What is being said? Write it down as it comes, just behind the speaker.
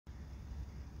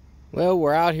Well,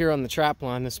 we're out here on the trap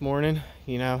line this morning,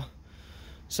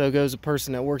 so goes a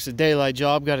person that works a daylight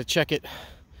job. Got to check it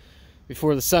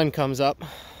before the sun comes up.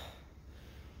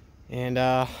 And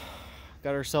got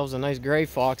ourselves a nice gray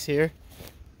fox here.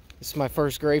 This is my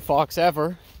first gray fox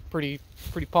ever. Pretty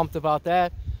pumped about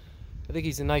that. I think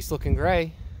he's a nice looking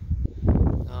gray.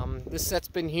 This set's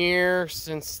been here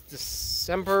since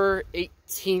December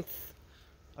 18th,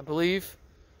 I believe.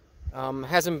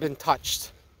 Hasn't been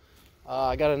touched.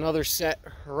 I got another set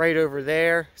right over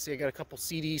there. See, I got a couple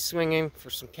CDs swinging for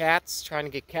some cats, trying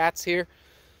to get cats here.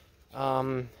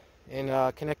 And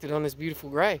connected on this beautiful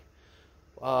gray.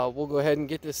 We'll go ahead and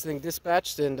get this thing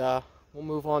dispatched, and we'll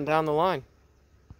move on down the line.